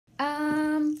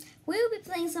we'll be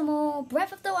playing some more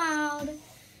Breath of the Wild.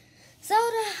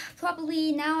 Zelda,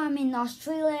 probably now I'm in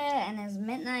Australia and it's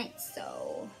midnight,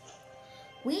 so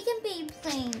we can be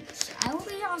playing. I will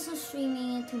be also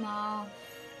streaming it tomorrow.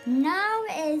 Now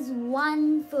is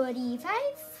 1:45.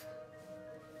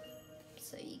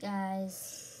 So you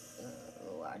guys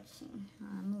watching.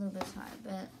 I'm a little bit tired,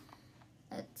 but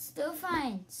it's still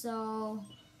fine. So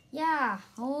yeah,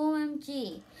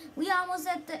 OMG. We almost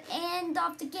at the end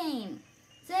of the game.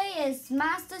 Today is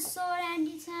Master Sword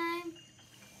Andy time.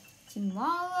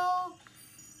 Tomorrow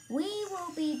we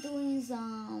will be doing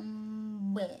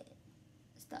some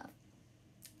stuff.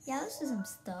 Yeah, let's do some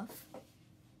stuff.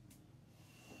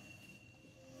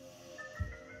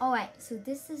 Alright, so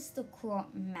this is the core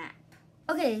map.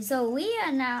 Okay, so we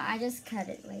are now, I just cut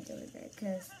it right over there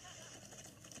because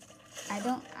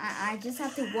I just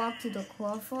have to walk to the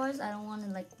core forest. I don't want to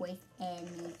like waste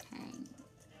any time.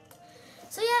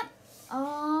 So yeah,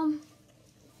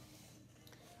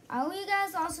 I hope you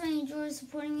guys also enjoy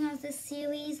supporting us this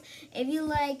series. If you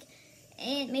like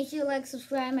it, make sure you like,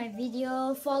 subscribe my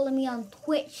video, follow me on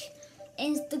Twitch,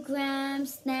 Instagram,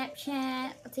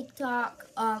 Snapchat, TikTok.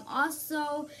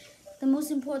 Also, the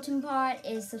most important part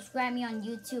is subscribe me on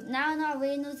YouTube. Now I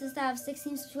already noticed I have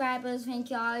 16 subscribers. Thank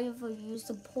you all for you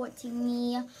supporting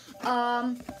me.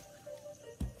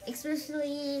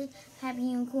 Especially Happy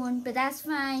Unicorn, but that's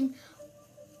fine.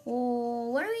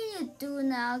 Oh, what do we need to do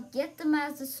now? Get the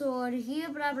Master Sword, here,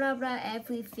 blah blah blah,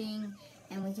 everything,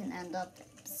 and we can end up there.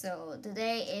 So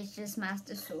today is just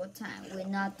Master Sword time. We're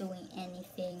not doing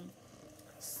anything.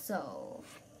 So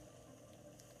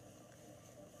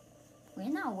we're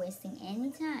not wasting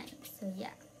any time. So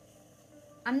yeah,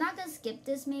 I'm not gonna skip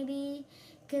this maybe,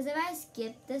 because if I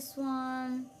skip this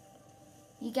one,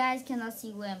 you guys cannot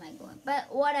see where am I going. But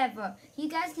whatever, you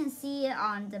guys can see it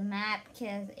on the map,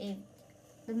 because if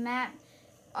the map,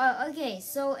 okay,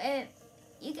 so as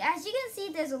you can see,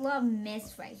 there's a lot of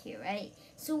mist right here, right?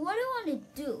 So what I want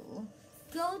to do,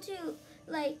 go to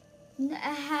like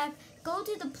go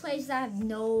to the place that have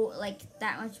no like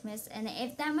that much mist, and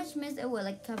if that much mist, it will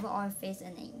like cover our face,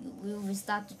 and then we will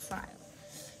restart the trial.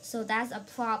 So that's a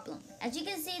problem. As you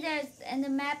can see, there's in the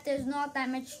map, there's not that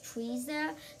much trees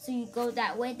there, so you go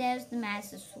that way. There's the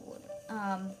Master Sword.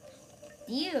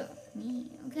 Dear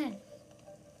me, okay.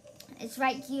 It's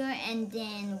right here, and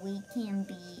then we can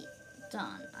be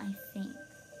done, I think.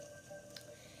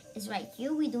 It's right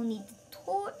here. We don't need the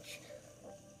torch.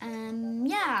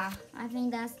 Yeah, I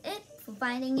think that's it for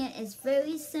finding it. It's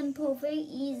very simple, very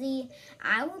easy.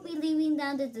 I will be leaving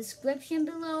down the description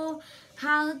below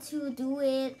how to do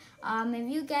it. If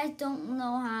you guys don't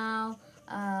know how,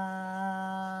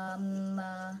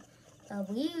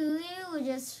 we will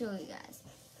just show you guys.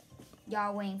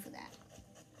 Y'all waiting for that.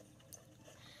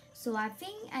 So I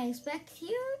expect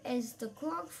here is the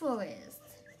Korok Forest,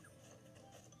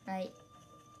 right?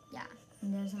 Yeah,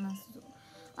 and there's a Master Sword.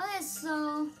 Okay,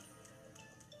 so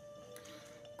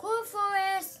Korok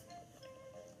Forest.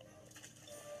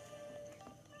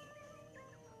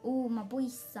 Oh, my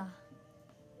boysa.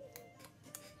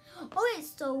 Okay,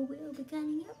 so we'll be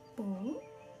getting a book.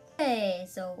 Okay,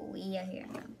 so we are here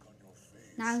now.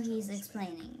 Now he's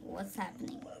explaining what's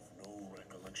happening. You have no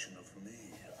recollection of me,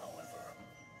 however.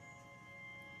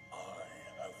 I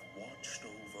have watched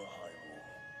over Hyrule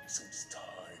since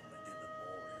time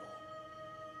immemorial.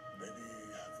 Many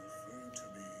have referred to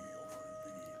me over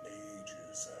the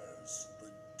ages as the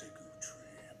Deku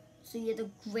Tree. So you're the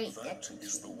great That Deku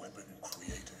is the Tree. weapon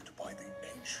created by the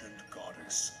ancient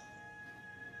goddess.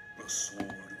 The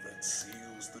sword that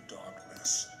seals the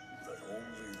darkness that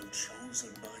only the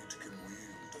chosen knight can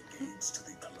wield against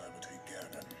the Calamity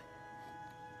Ganon.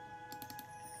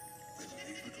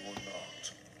 Believe it or not,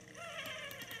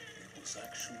 it was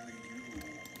actually you who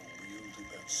wielded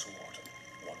that sword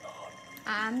 100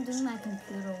 I'm doing years my ago.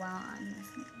 computer while I'm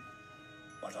listening.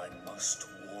 But I must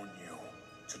warn you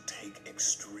to take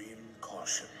extreme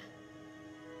caution.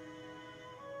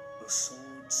 The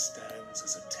sword stands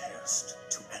as a test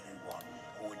to anyone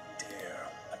who would dare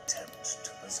attempt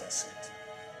to possess it.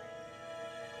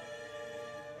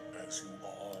 As you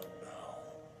are now,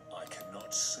 I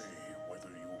cannot say whether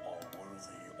you are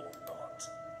worthy or not.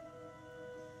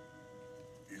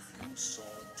 If you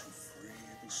sought to free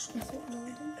the sword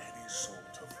in any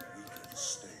sort of wicked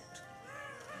state,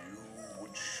 you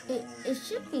would surely It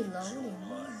should be lose loading.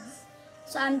 your life.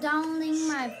 So I'm downloading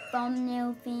my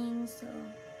thumbnail thing, so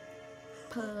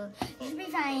it should be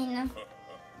fine.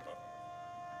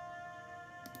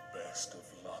 Best of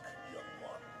luck, young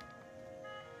one.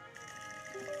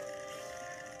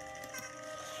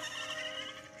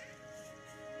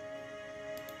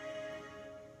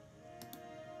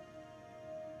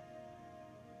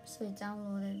 So it's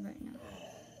downloaded right now.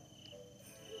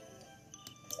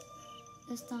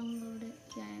 Let's download it.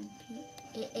 GIMP.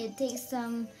 It takes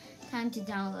some time to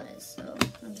download it, so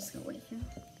I'm just gonna wait here.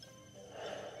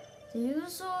 The Hero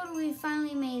Sword, we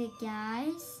finally made it,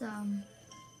 guys.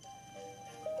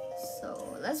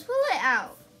 So let's pull it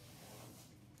out.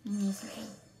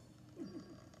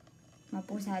 My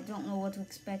boys, I don't know what to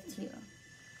expect here.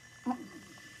 Oh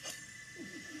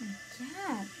my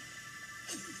god.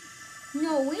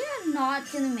 No, we are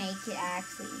not gonna make it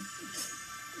actually.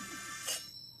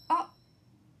 Oh.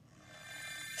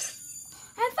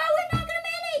 I thought we're not gonna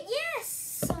make it!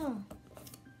 Yes! Oh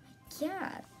my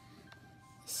god.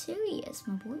 Serious,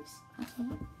 my boys.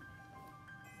 Okay.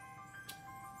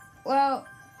 Well.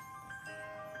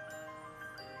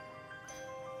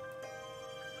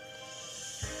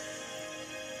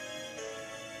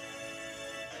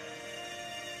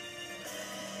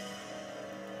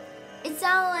 It's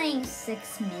only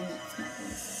 6 minutes, my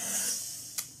boys.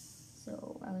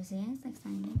 So I will see you guys next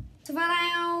time then. So for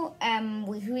now,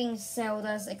 we're doing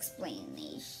Zelda's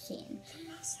explanation.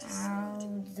 How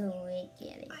do we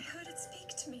get it? I heard it speak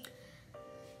to me.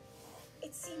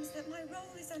 It seems that my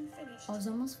role is unfinished. Oh, it's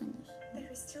almost finished. There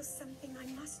is still something I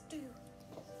must do.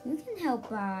 You can help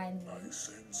by... I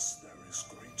sense there is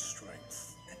great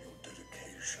strength in your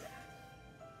dedication.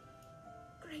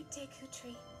 Great Deku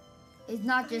Tree. It's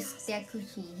not just Deku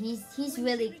Tree. He's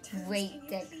really great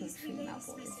Deku Tree, my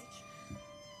boys.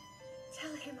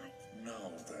 Tell him I...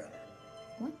 Now then.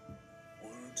 What?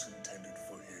 Words intended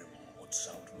for him would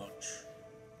sound much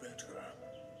better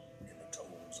in the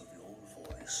tones of your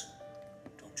voice,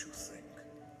 don't you think?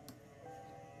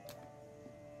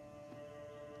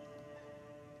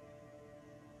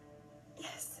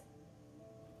 Yes.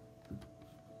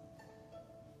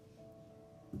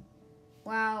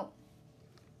 Wow.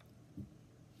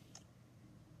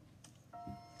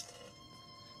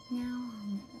 Now,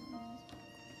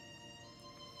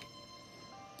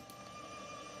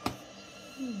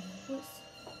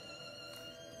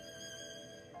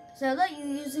 so that you're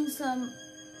using some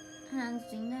hands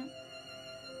doing that.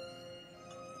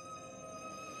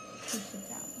 Push it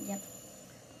down. Yep.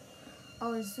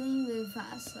 Oh, it's doing really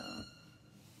fast, so.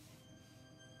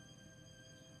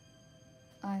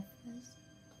 Alright, first.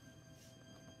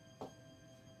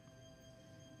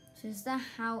 So is that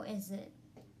how is it?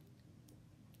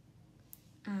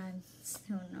 I'm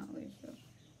still not really sure.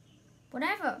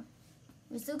 Whatever.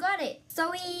 We still got it. So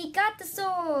we got the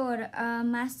sword.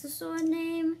 Master Sword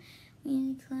name. We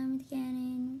need to climb the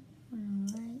cannon.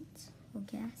 Alright.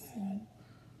 Okay, I see.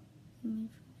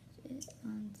 It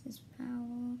on this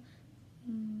power.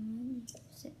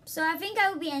 So I think I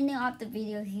will be ending off the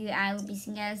video here. I will be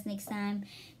seeing you guys next time.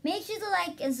 Make sure to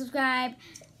like and subscribe.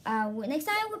 Next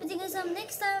time we'll be doing some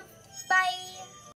next stuff.